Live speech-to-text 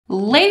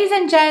Ladies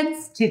and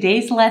gents,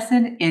 today's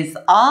lesson is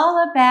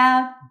all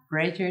about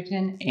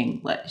Bridgerton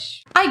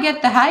English. I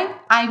get the hype,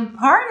 I'm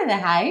part of the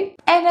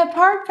hype, and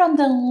apart from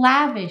the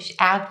lavish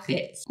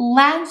outfits,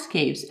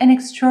 landscapes, and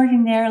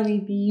extraordinarily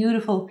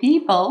beautiful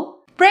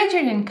people,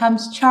 Bridgerton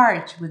comes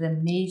charged with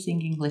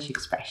amazing English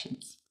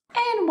expressions.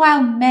 And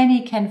while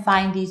many can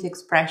find these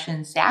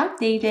expressions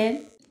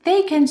outdated,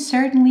 they can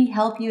certainly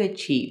help you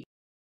achieve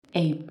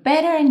a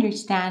better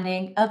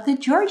understanding of the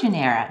Georgian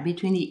era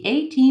between the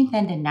 18th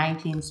and the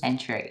 19th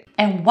century.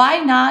 And why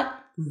not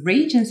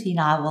Regency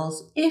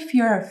novels if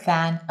you're a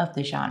fan of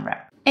the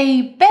genre?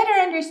 A better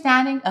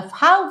understanding of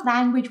how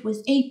language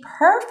was a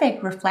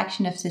perfect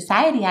reflection of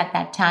society at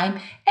that time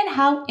and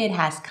how it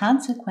has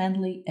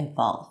consequently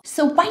evolved.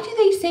 So why do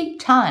they say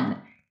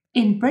ton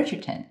in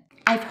Bridgerton?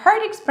 I've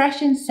heard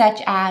expressions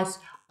such as,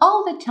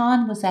 all the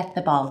ton was at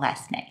the ball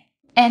last night.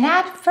 And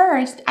at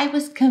first, I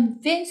was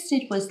convinced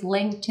it was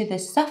linked to the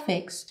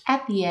suffix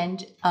at the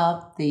end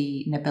of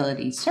the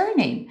nobility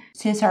surname,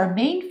 since our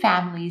main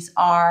families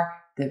are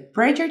the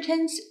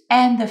Bridgertons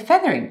and the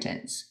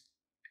Featheringtons.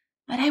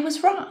 But I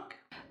was wrong.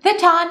 The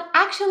ton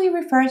actually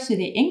refers to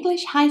the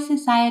English high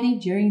society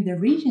during the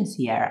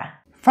Regency era,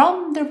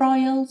 from the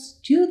royals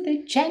to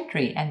the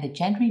gentry, and the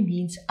gentry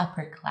means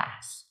upper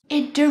class.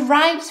 It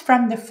derives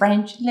from the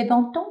French le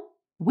bon ton,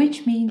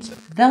 which means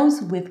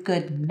those with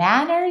good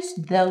manners,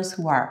 those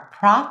who are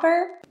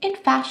proper in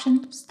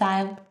fashion,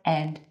 style,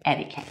 and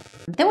etiquette.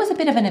 There was a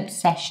bit of an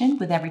obsession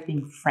with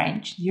everything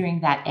French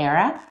during that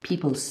era.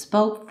 People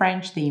spoke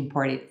French, they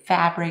imported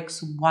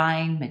fabrics,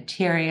 wine,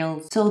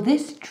 materials. So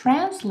this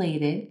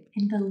translated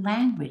in the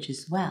language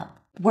as well,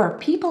 where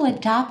people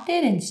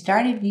adopted and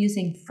started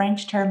using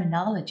French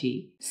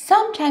terminology,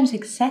 sometimes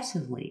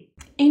excessively,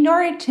 in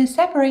order to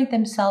separate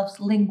themselves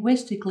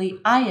linguistically.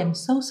 I am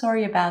so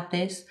sorry about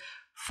this.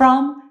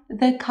 From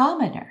the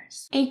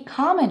commoners. A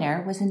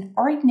commoner was an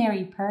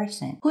ordinary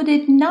person who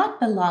did not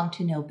belong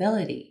to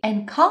nobility,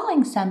 and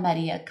calling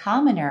somebody a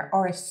commoner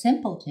or a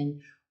simpleton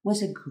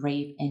was a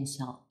grave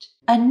insult.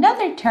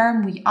 Another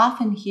term we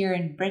often hear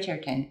in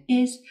Bridgerton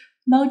is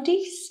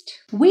modiste.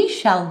 We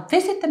shall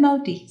visit the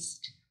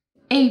modiste.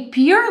 A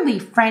purely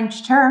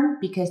French term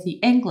because the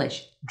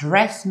English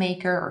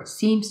dressmaker or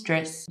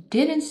seamstress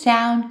didn't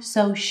sound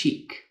so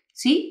chic.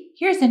 See,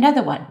 here's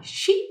another one,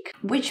 chic,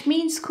 which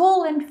means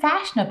cool and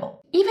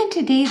fashionable. Even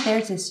today,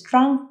 there's a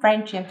strong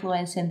French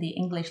influence in the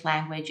English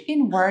language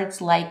in words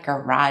like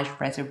garage,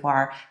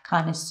 reservoir,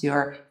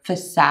 connoisseur,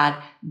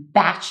 facade,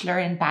 bachelor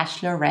and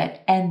bachelorette,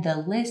 and the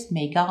list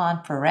may go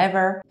on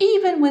forever,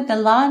 even with the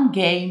lawn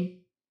game.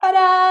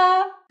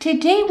 Ta-da!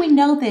 Today we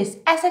know this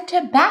as a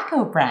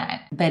tobacco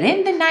brand, but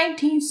in the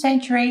 19th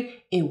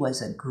century, it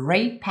was a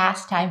great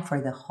pastime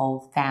for the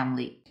whole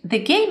family. The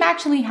game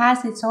actually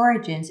has its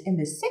origins in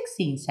the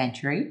 16th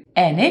century,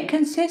 and it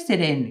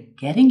consisted in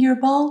getting your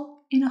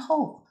ball in a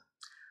hole,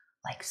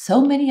 like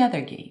so many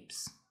other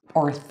games,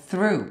 or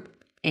through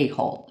a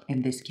hole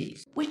in this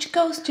case, which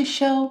goes to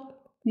show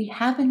we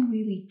haven't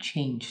really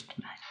changed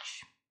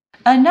much.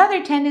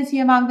 Another tendency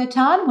among the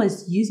ton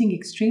was using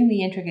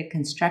extremely intricate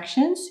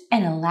constructions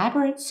and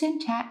elaborate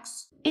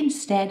syntax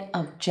instead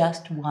of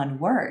just one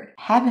word.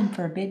 Heaven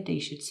forbid they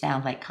should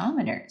sound like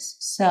commoners.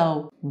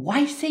 So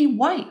why say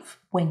wife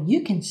when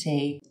you can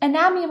say an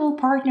amiable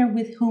partner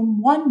with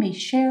whom one may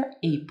share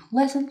a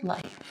pleasant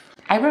life?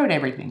 I wrote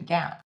everything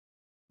down.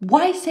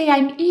 Why say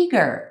I'm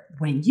eager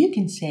when you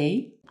can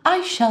say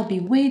I shall be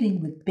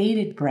waiting with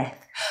bated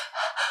breath?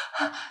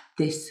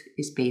 This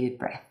is bated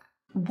breath.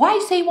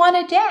 Why say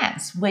wanna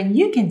dance when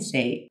you can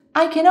say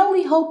I can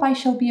only hope I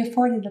shall be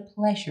afforded the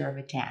pleasure of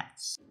a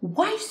dance?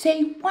 Why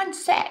say 1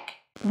 sec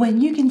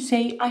when you can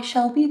say I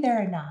shall be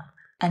there anon?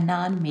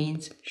 Anon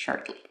means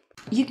shortly.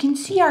 You can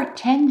see our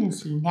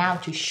tendency now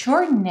to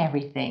shorten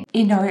everything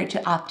in order to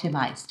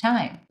optimize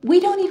time.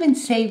 We don't even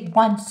say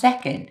 1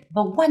 second,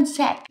 but 1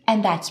 sec,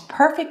 and that's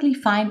perfectly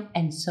fine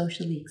and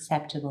socially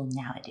acceptable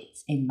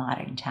nowadays in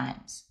modern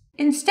times.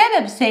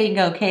 Instead of saying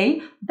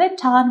okay, the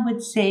ton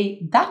would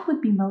say that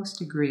would be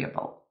most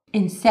agreeable.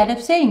 Instead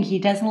of saying he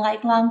doesn't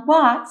like long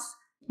walks,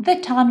 the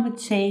ton would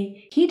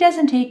say he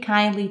doesn't take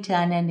kindly to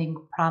unending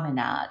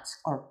promenades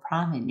or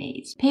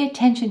promenades. Pay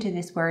attention to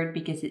this word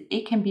because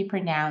it can be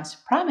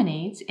pronounced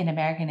promenades in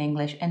American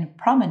English and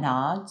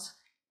promenades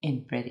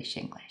in British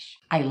English.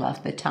 I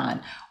love the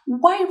ton.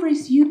 Why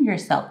resume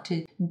yourself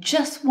to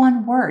just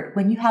one word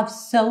when you have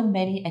so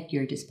many at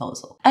your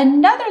disposal?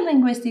 Another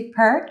linguistic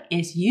perk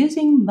is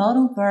using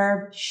modal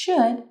verb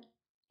should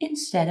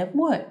instead of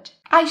would.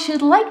 I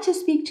should like to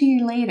speak to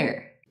you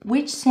later,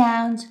 which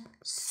sounds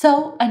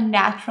so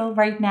unnatural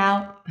right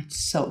now, but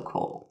so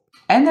cool.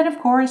 And then, of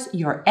course,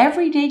 your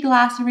everyday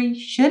glossary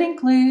should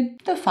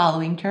include the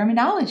following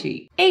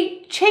terminology.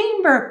 A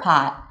chamber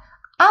pot.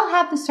 I'll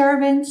have the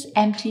servants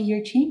empty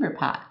your chamber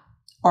pot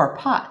or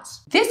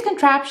pots. This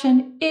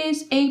contraption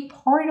is a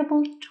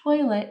portable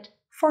toilet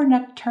for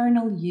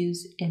nocturnal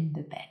use in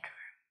the bedroom.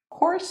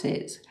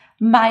 Courses.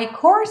 My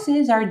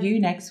courses are due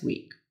next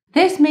week.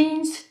 This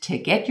means to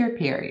get your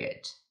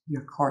period.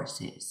 Your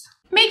courses.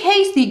 Make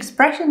haste, the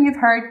expression you've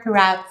heard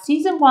throughout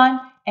season 1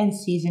 and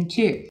season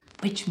 2,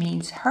 which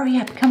means hurry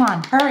up, come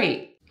on,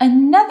 hurry.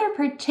 Another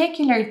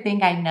particular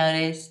thing I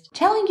noticed,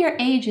 telling your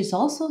age is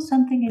also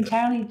something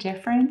entirely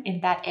different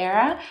in that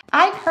era.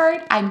 I've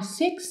heard I'm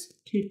 6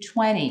 to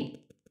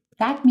 20.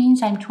 That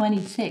means I'm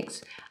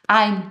 26.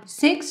 I'm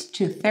 6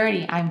 to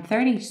 30. I'm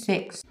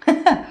 36.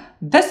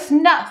 The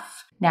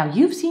snuff. Now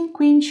you've seen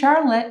Queen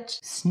Charlotte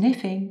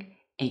sniffing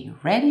a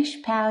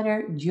reddish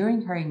powder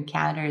during her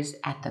encounters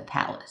at the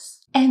palace.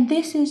 And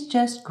this is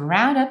just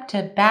ground up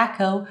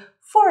tobacco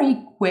for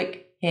a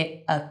quick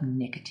hit of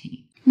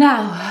nicotine.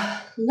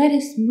 Now, let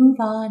us move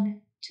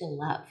on to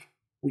love.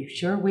 We've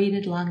sure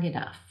waited long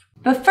enough.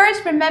 But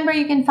first, remember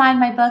you can find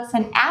my books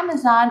on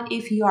Amazon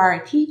if you are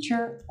a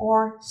teacher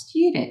or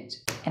student.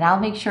 And I'll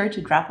make sure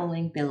to drop a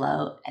link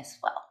below as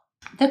well.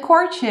 The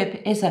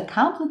courtship is a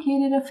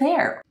complicated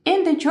affair.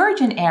 In the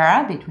Georgian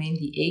era, between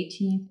the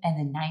 18th and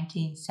the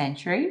 19th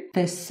century,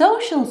 the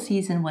social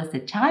season was the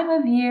time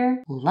of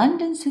year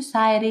London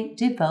society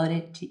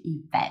devoted to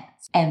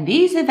events. And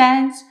these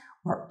events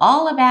were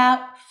all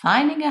about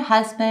finding a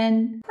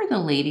husband for the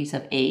ladies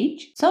of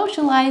age,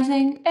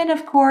 socializing, and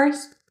of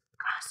course,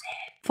 gossip.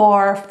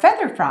 For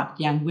feather-frocked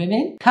young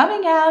women,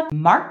 coming out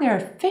marked their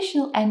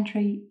official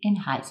entry in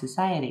high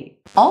society.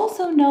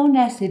 Also known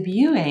as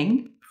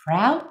debuting,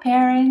 proud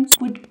parents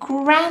would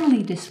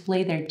grandly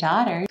display their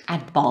daughters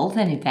at balls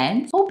and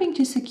events, hoping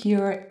to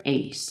secure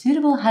a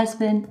suitable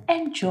husband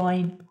and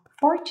join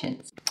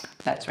fortunes.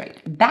 That's right.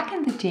 Back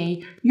in the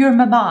day, your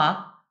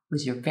mama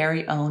was your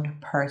very own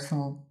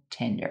personal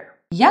Tinder.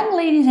 Young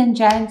ladies and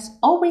gents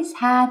always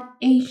had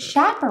a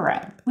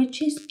chaperone, which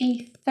is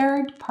a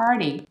third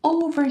party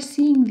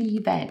overseeing the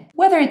event,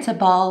 whether it's a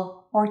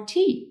ball or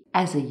tea.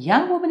 As a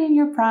young woman in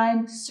your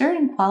prime,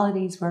 certain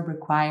qualities were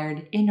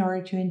required in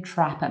order to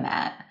entrap a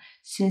man,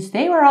 since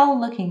they were all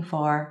looking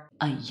for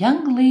a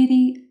young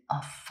lady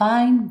of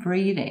fine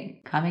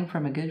breeding, coming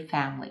from a good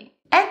family.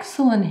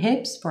 Excellent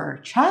hips for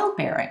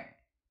childbearing.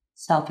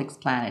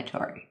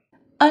 Self-explanatory.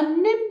 A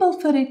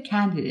nimble-footed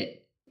candidate.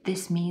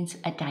 This means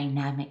a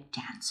dynamic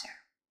dancer.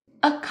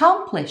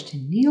 Accomplished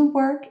in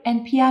needlework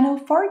and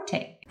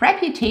pianoforte.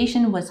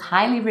 Reputation was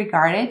highly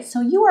regarded,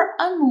 so you were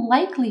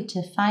unlikely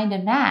to find a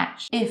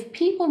match if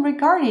people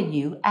regarded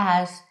you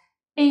as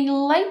a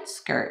light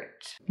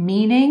skirt,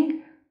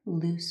 meaning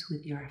loose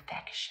with your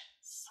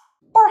affections,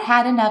 or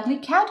had an ugly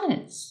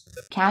countenance.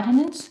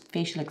 Countenance,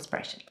 facial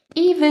expression.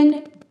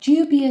 Even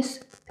dubious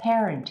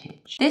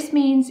parentage. This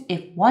means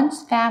if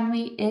one's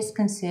family is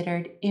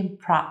considered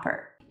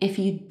improper, if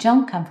you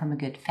don't come from a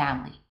good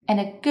family. And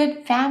a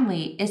good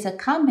family is a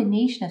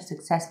combination of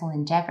successful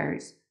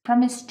endeavors,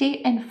 from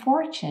estate and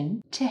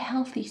fortune to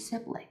healthy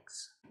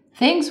siblings.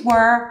 Things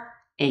were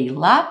a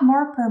lot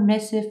more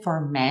permissive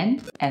for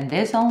men, and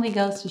this only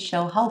goes to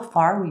show how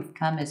far we've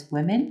come as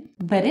women.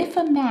 But if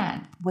a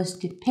man was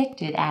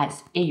depicted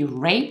as a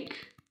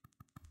rake,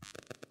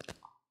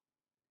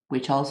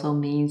 which also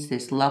means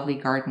this lovely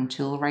garden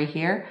tool right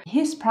here,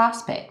 his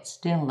prospects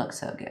didn't look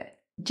so good.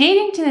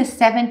 Dating to the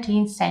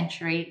 17th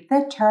century,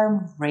 the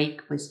term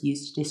rake was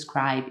used to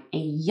describe a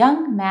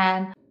young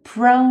man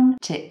prone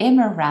to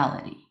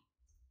immorality,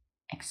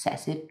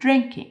 excessive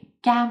drinking,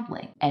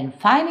 gambling, and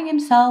finding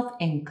himself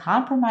in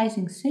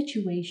compromising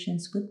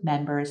situations with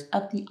members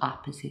of the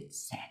opposite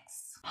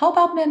sex. How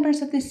about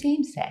members of the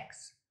same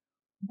sex?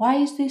 Why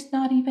is this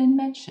not even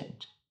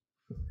mentioned?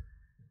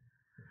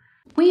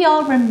 We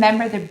all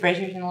remember the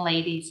Bridgerton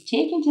ladies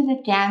taken to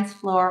the dance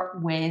floor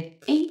with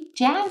a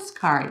dance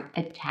card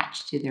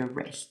attached to their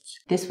wrists.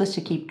 This was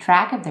to keep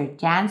track of their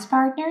dance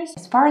partners.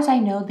 As far as I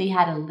know, they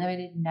had a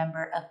limited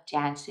number of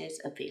dances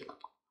available,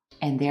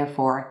 and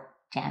therefore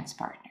dance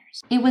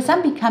partners. It was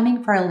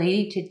unbecoming for a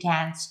lady to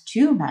dance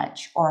too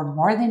much or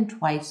more than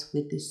twice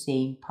with the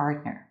same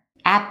partner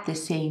at the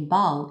same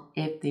ball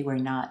if they were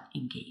not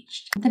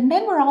engaged. The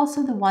men were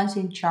also the ones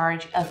in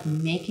charge of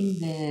making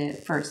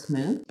the first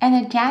move, and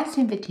a dance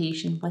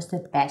invitation was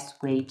the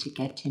best way to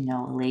get to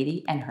know a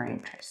lady and her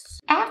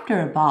interests. After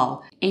a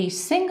ball, a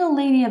single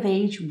lady of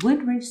age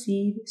would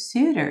receive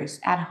suitors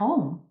at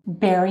home,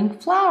 bearing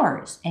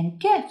flowers and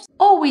gifts,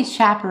 always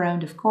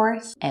chaperoned of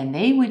course, and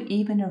they would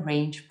even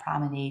arrange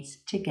promenades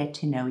to get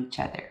to know each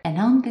other. And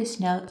on this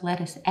note,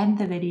 let us end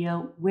the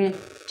video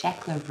with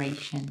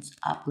declarations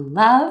of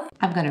love.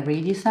 I'm going to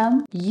read you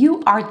some.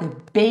 You are the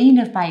bane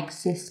of my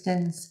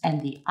existence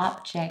and the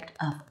object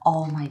of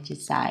all my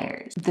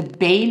desires. The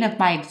bane of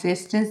my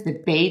existence,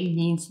 the bane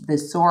means the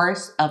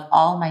source of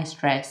all my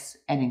stress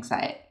and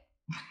anxiety.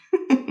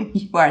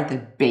 You are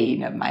the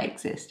bane of my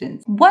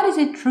existence. What is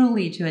it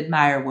truly to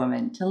admire a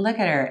woman, to look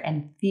at her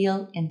and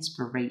feel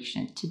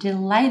inspiration, to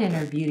delight in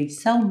her beauty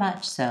so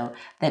much so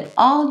that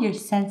all your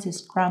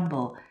senses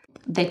crumble,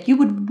 that you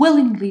would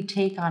willingly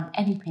take on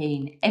any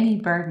pain, any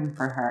burden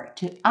for her,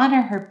 to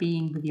honor her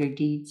being with your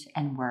deeds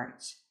and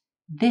words.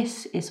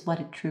 This is what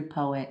a true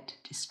poet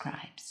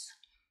describes.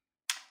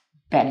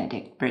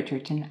 Benedict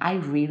Bridgerton. I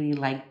really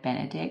like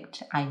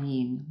Benedict.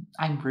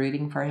 I'm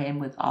rooting for him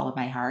with all of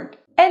my heart.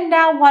 And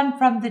now one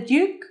from the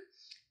Duke.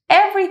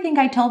 Everything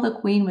I told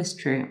the Queen was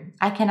true.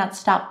 I cannot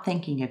stop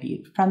thinking of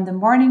you, from the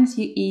mornings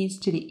you ease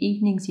to the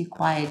evenings you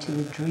quiet to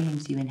the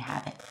dreams you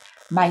inhabit.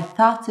 My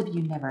thoughts of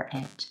you never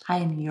end. I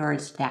am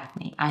yours,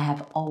 Daphne. I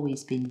have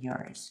always been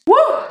yours. Woo!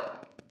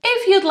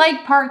 If you'd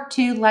like part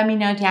 2, let me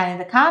know down in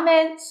the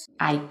comments.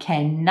 I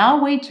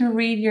cannot wait to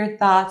read your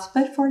thoughts,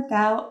 but for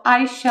now,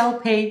 I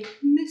shall pay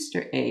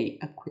Mr. A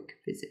quick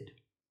visit.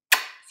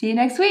 See you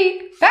next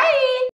week. Bye!